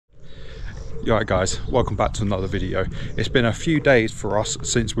Alright guys, welcome back to another video. It's been a few days for us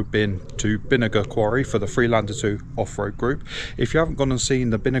since we've been to Binegar Quarry for the Freelander 2 off-road group. If you haven't gone and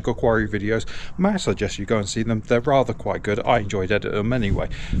seen the Binegar Quarry videos, may I suggest you go and see them. They're rather quite good. I enjoyed editing them anyway.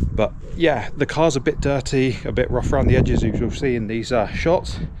 But yeah, the car's a bit dirty, a bit rough around the edges, as you'll see in these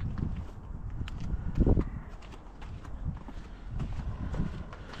shots.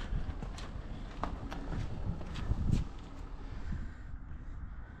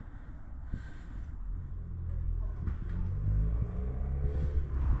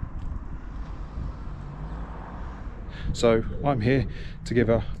 So I'm here to give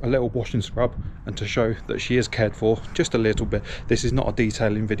her a little wash and scrub and to show that she is cared for just a little bit. This is not a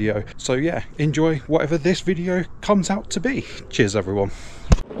detailing video, so yeah, enjoy whatever this video comes out to be. Cheers everyone.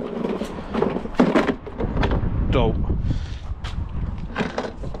 Dope.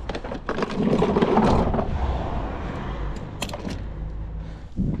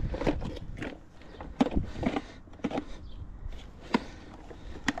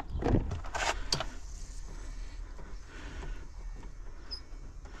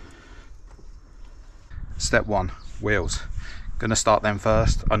 Step one, wheels. Gonna start them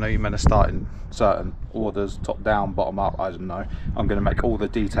first. I know you're meant to start in certain orders, top down, bottom up, I don't know. I'm gonna make all the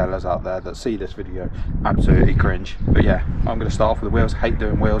detailers out there that see this video absolutely cringe. But yeah, I'm gonna start off with the wheels. Hate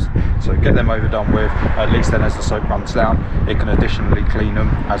doing wheels, so get them overdone with. At least then as the soap runs down, it can additionally clean them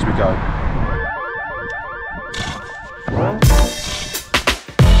as we go.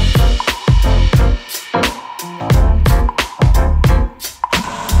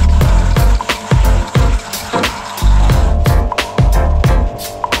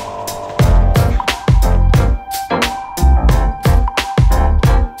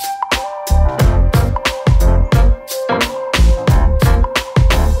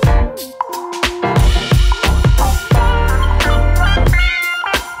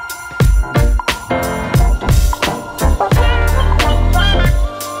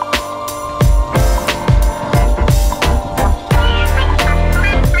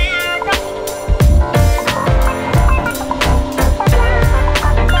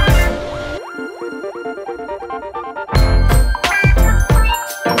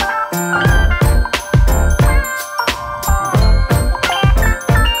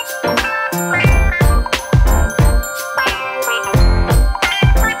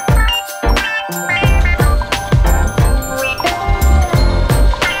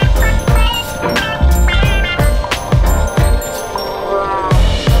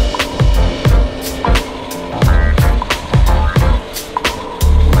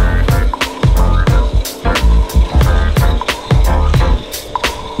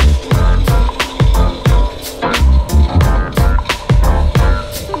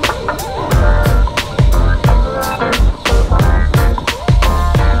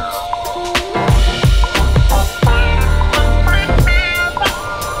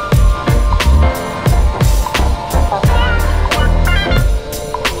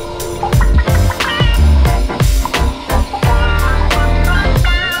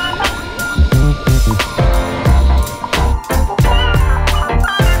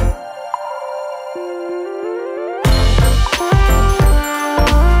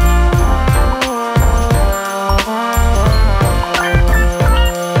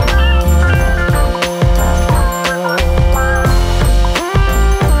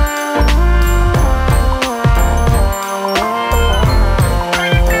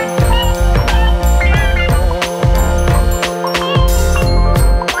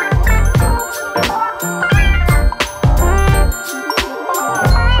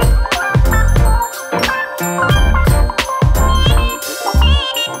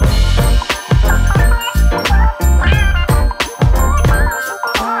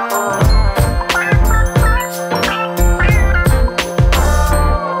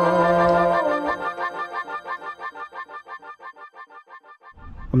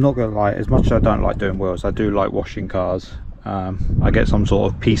 I'm not gonna lie, as much as I don't like doing wheels, I do like washing cars. I get some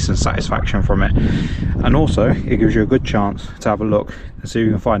sort of peace and satisfaction from it, and also it gives you a good chance to have a look and see if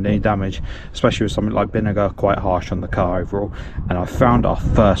you can find any damage, especially with something like Binegar, quite harsh on the car overall. And I found our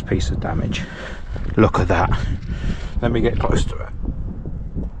first piece of damage. Look at that. Let me get close to it.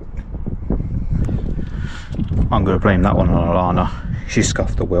 I'm going to blame that one on Alana. She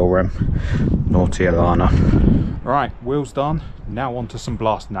scuffed the wheel rim. Naughty Alana. Right, wheels done. Now on to some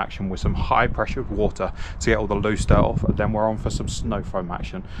blasting action with some high pressured water to get all the loose dirt off, and then we're on for some snow foam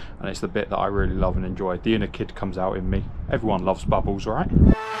action, and it's the bit that I really love and enjoy. The inner kid comes out in me. Everyone loves bubbles, right?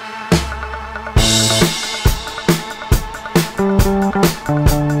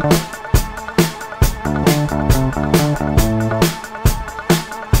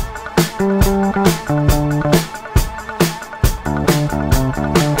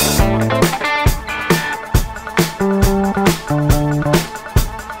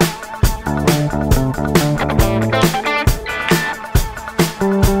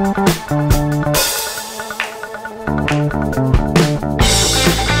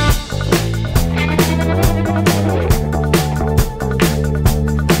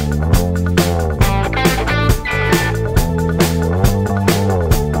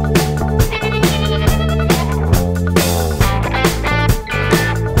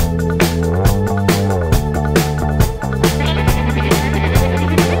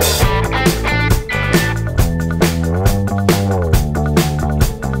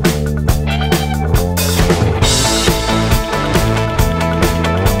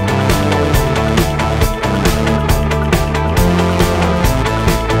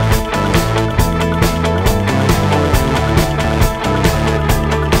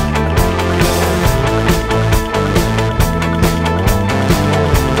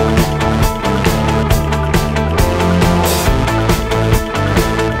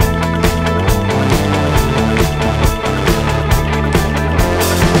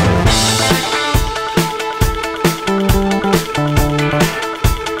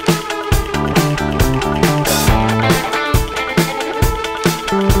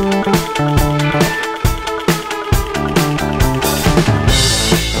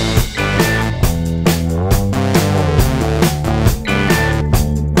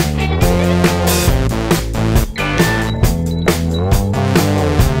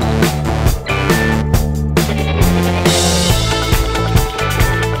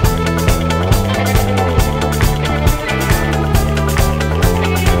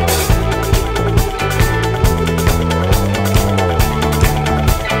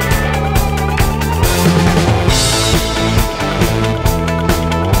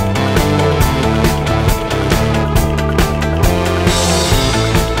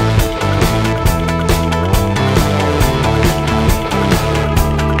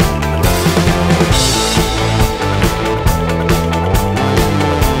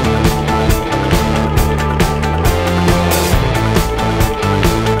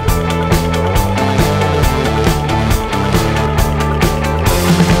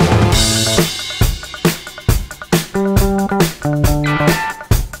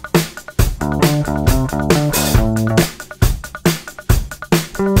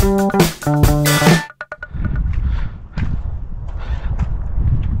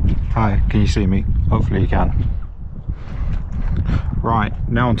 see me? Hopefully you can. Right,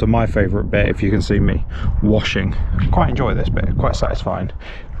 now onto my favourite bit, if you can see me, washing. Quite enjoy this bit, quite satisfying,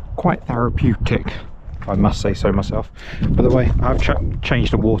 quite therapeutic, I must say so myself. By the way, I've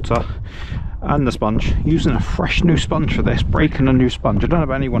changed the water and the sponge, using a fresh new sponge for this, breaking a new sponge. I don't know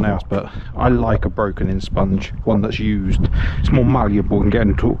about anyone else, but I like a broken in sponge, one that's used. It's more malleable and get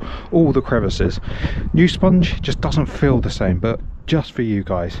into all the crevices. New sponge just doesn't feel the same, but just for you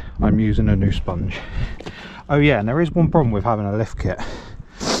guys, I'm using a new sponge. Oh yeah, and there is one problem with having a lift kit.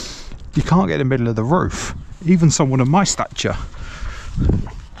 You can't get in the middle of the roof. Even someone of my stature,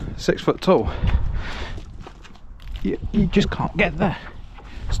 6 foot tall, you just can't get there.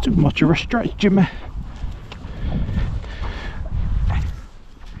 It's too much of a stretch, Jimmy.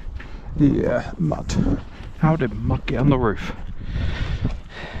 Yeah, mud. How did mud get on the roof?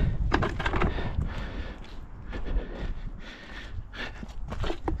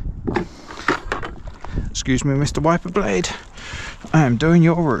 Excuse me, Mr. Wiper Blade. I am doing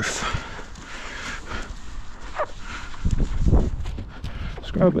your roof.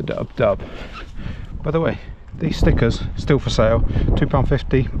 Scrub-a-dub-dub. By the way, these stickers still for sale,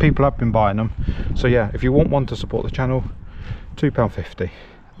 £2.50. People have been buying them. So yeah, if you want one to support the channel, £2.50.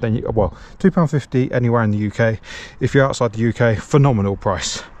 Then you, well, £2.50 anywhere in the UK. If you're outside the UK, phenomenal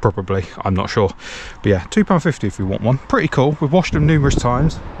price, probably. I'm not sure, but yeah, £2.50 if you want one. Pretty cool. We've washed them numerous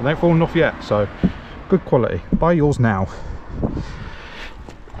times and they've fallen off yet, so good quality. Buy yours now.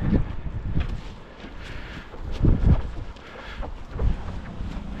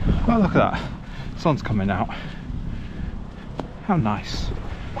 Oh, look at that. Sun's coming out. How nice.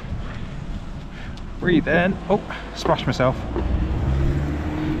 Breathe in. Oh, splashed myself.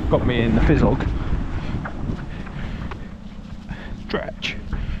 Got me in the fizzled. Stretch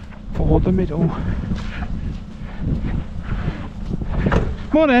for the middle.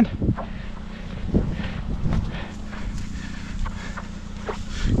 Morning.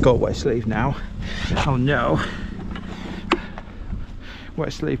 Got a wet sleeve now. Oh no.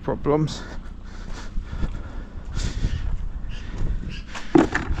 Wet sleeve problems.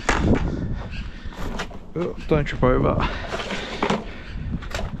 Oh, don't trip over.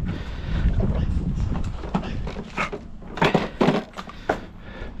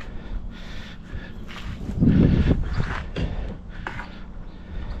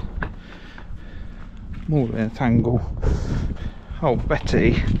 All in a tangle. Oh,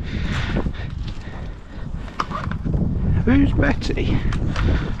 Betty. Who's Betty?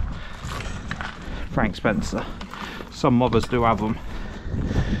 Frank Spencer. Some mothers do have them.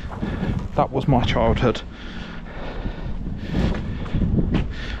 That was my childhood.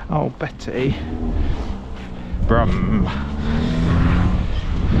 Oh, Betty. Brum.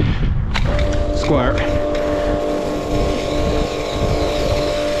 Squirt.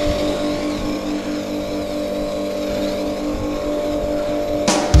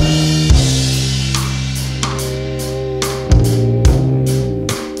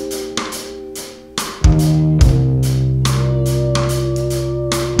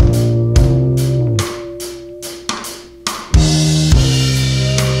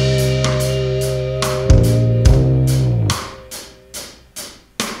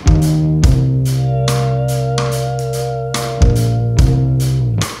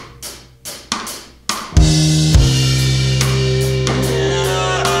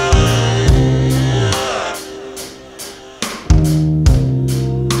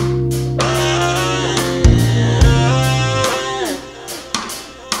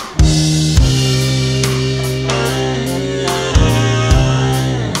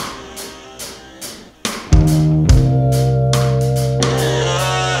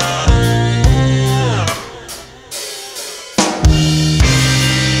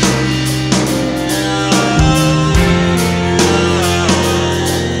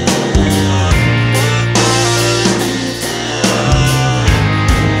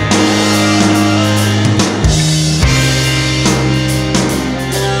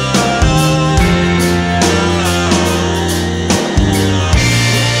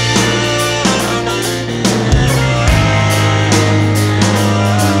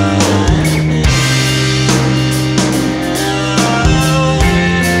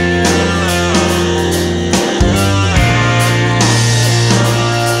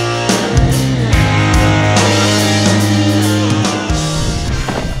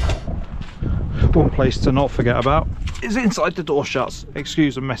 One place to not forget about is inside the door shuts.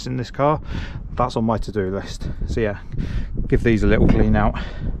 Excuse a mess in this car. That's on my to-do list. So yeah, give these a little clean out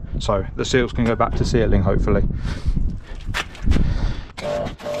so the seals can go back to sealing, hopefully.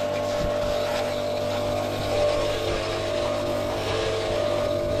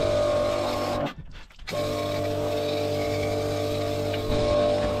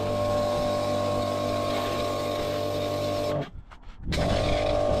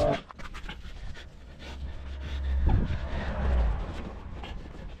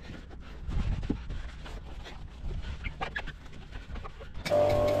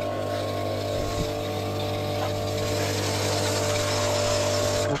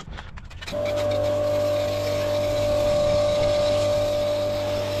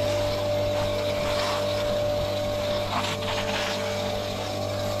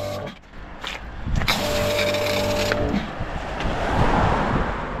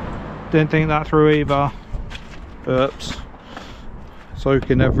 Didn't think that through either. Oops.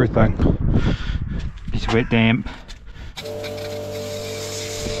 Soaking everything. It's a bit damp.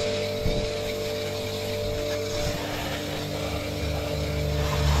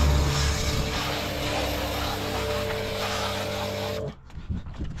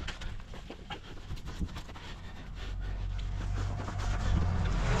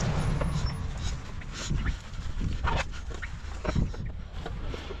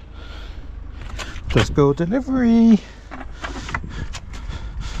 Just bill delivery.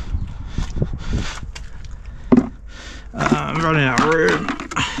 I'm running out of room.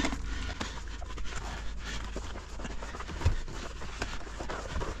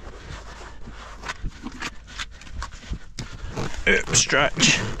 Oops,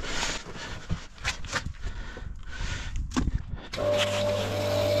 stretch.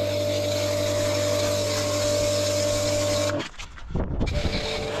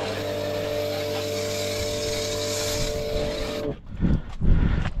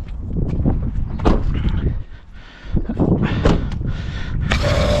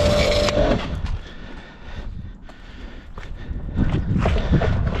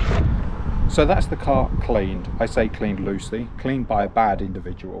 So that's the car cleaned. I say cleaned loosely, cleaned by a bad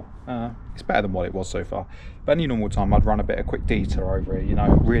individual. It's better than what it was so far. But any normal time I'd run a bit of quick detour over it, you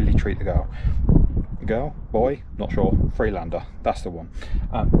know, really treat the girl, boy, not sure, Freelander, that's the one.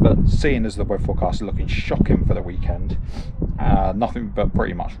 But seeing as the weather forecast is looking shocking for the weekend, nothing but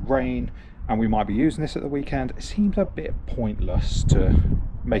pretty much rain, and we might be using this at the weekend, it seems a bit pointless to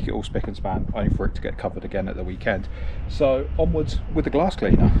make it all spick and span only for it to get covered again at the weekend. So onwards with the glass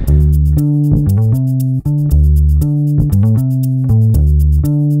cleaner.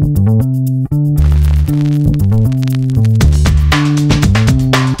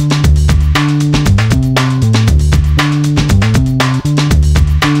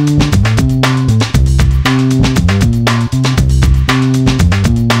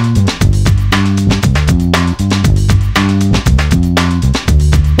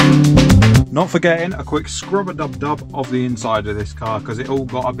 Not forgetting a quick scrub-a-dub-dub of the inside of this car because it all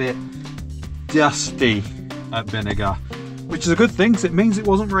got a bit dusty at Binegar, which is a good thing because it means it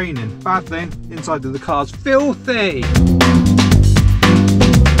wasn't raining. Bad thing, inside of the car's filthy.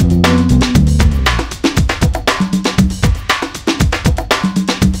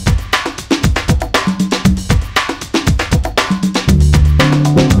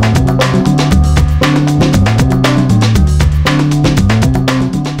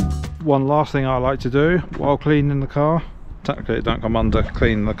 One last thing I like to do while cleaning the car, technically it don't come under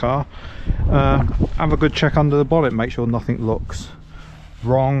cleaning the car, have a good check under the bonnet, make sure nothing looks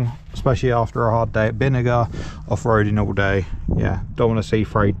wrong, especially after a hard day at Binegar, off-roading all day. Yeah, don't want to see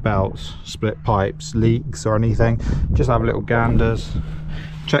frayed belts, split pipes, leaks or anything. Just have little ganders,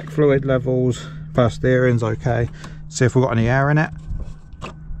 check fluid levels, first steering's okay, see if we've got any air in it.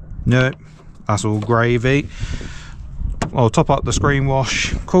 Nope, that's all gravy. I'll top up the screen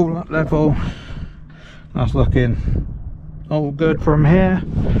wash, coolant level, that's looking all good from here.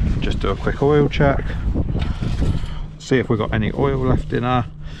 Just do a quick oil check, see if we've got any oil left in her,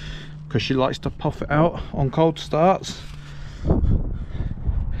 because she likes to puff it out on cold starts.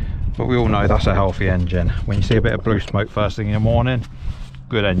 But we all know that's a healthy engine. When you see a bit of blue smoke first thing in the morning,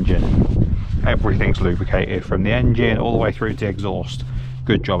 good engine. Everything's lubricated from the engine all the way through to the exhaust.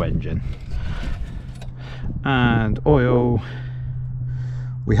 Good job, engine. And oil,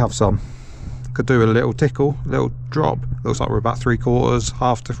 we have some. Could do a little tickle, little drop. Looks like we're about 3/4,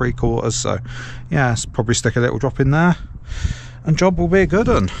 half to 3/4, so yeah, let's probably stick a little drop in there and job will be a good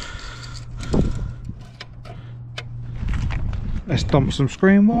one. Let's dump some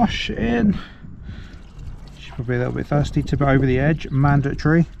screen wash in. She's probably a little bit thirsty, tip it over the edge,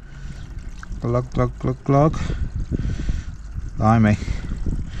 mandatory. Glug glug glug glug. Blimey,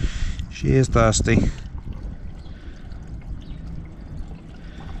 she is thirsty.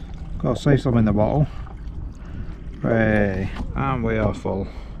 Gotta save some in the bottle. Hey, and we are full.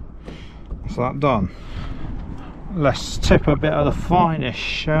 What's that done? Let's tip a bit of the finest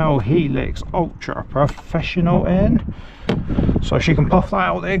Shell Helix Ultra Professional in, so she can puff that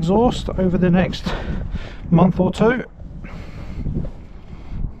out the exhaust over the next month or two.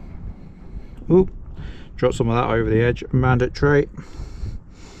 Oop, drop some of that over the edge, mandatory.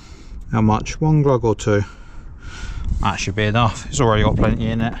 How much? 1 glug or 2? That should be enough, it's already got plenty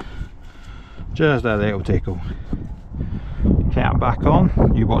in it. Just a little tickle. Cap back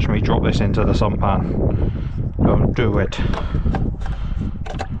on. You watch me drop this into the sunpan. Don't do it.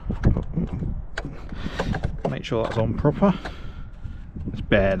 Make sure that's on proper. It's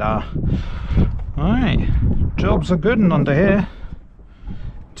better. Alright, jobs are good and under here.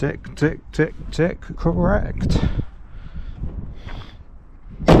 Tick, tick, tick, tick, correct.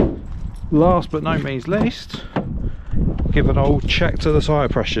 Last but no means least, give an old check to the tyre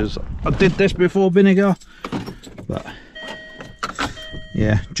pressures. I did this before Binegar, but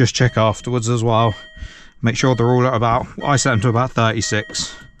yeah, just check afterwards as well. Make sure they're all at about, I set them to about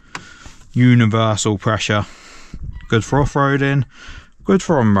 36. Universal pressure. Good for off-roading, good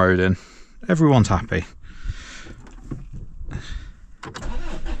for on-roading. Everyone's happy.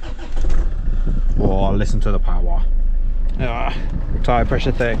 Oh, listen to the power. Tyre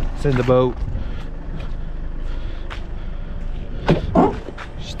pressure thing, it's in the boat.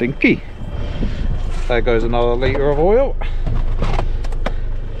 Stinky. There goes another litre of oil.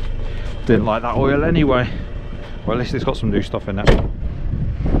 Didn't like that oil anyway. Well, at least it's got some new stuff in it.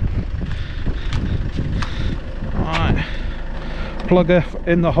 Right, plug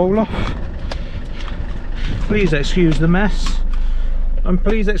in the hole off. Please excuse the mess, and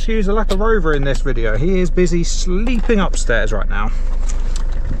please excuse the lack of Rover in this video. He is busy sleeping upstairs right now.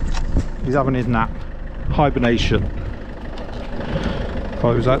 He's having his nap, hibernation.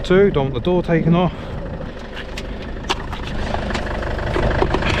 Close that too, don't want the door taken off.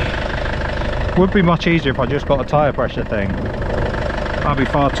 Would be much easier if I just got a tyre pressure thing. That'd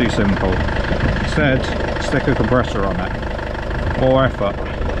be far too simple. Instead, stick a compressor on it. More effort.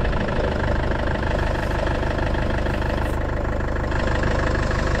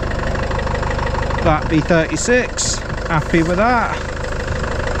 That'd be 36. Happy with that.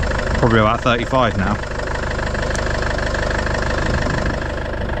 Probably about 35 now.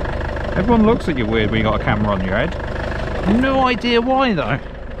 Everyone looks at you weird when you got a camera on your head. No idea why though.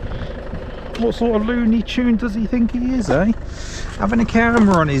 What sort of Looney Tune does he think he is, eh? Having a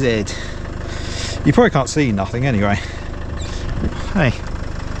camera on his head. You probably can't see nothing anyway. Hey,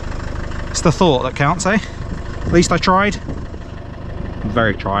 it's the thought that counts, eh? At least I tried. I'm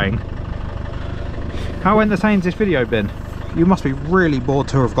very trying. How entertained has this video been? You must be really bored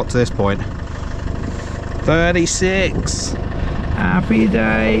to have got to this point. 36. Happy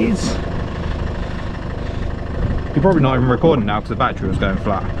days. You're probably not even recording now because the battery was going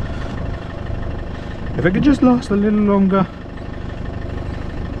flat. If it could just last a little longer.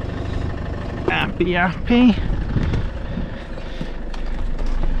 Happy, happy.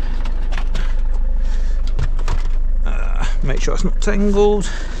 Make sure it's not tangled.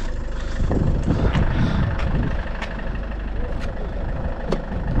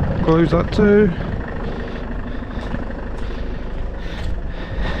 Close that too.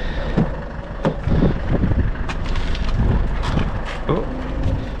 Oh,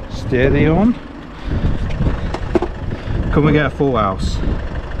 steady on. Can we get a full house?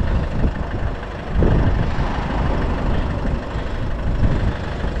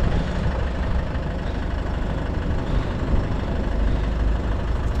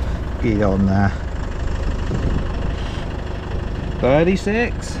 Get on there.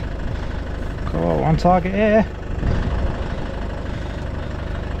 36. Cool, on target here.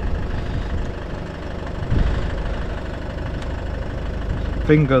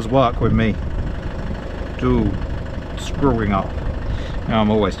 Fingers work with me. Do screwing up.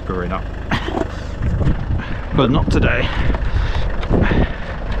 I'm always screwing up. But not today.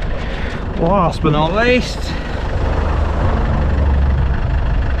 Last but not least,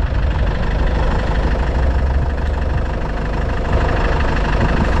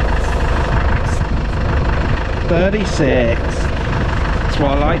 .36. That's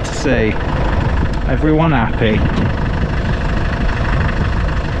what I like to see. Everyone happy.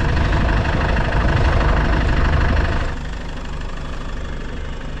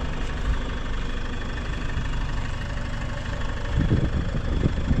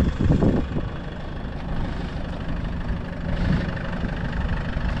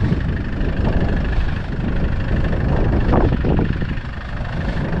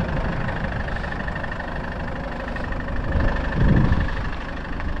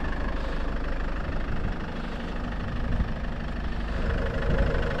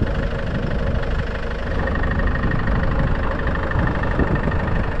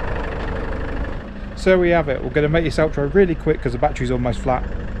 So there we have it. We're going to make this outro really quick because the battery's almost flat.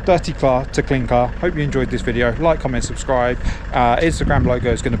 Dirty car to clean car. Hope you enjoyed this video. Like, comment, subscribe. Instagram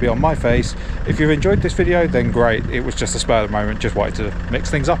logo is going to be on my face. If you've enjoyed this video, then great. It was just a spur of the moment. Just wanted to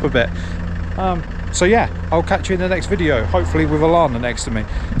mix things up a bit. So yeah, I'll catch you in the next video. Hopefully with Alana next to me.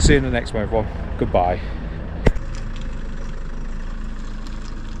 See you in the next one, everyone. Goodbye.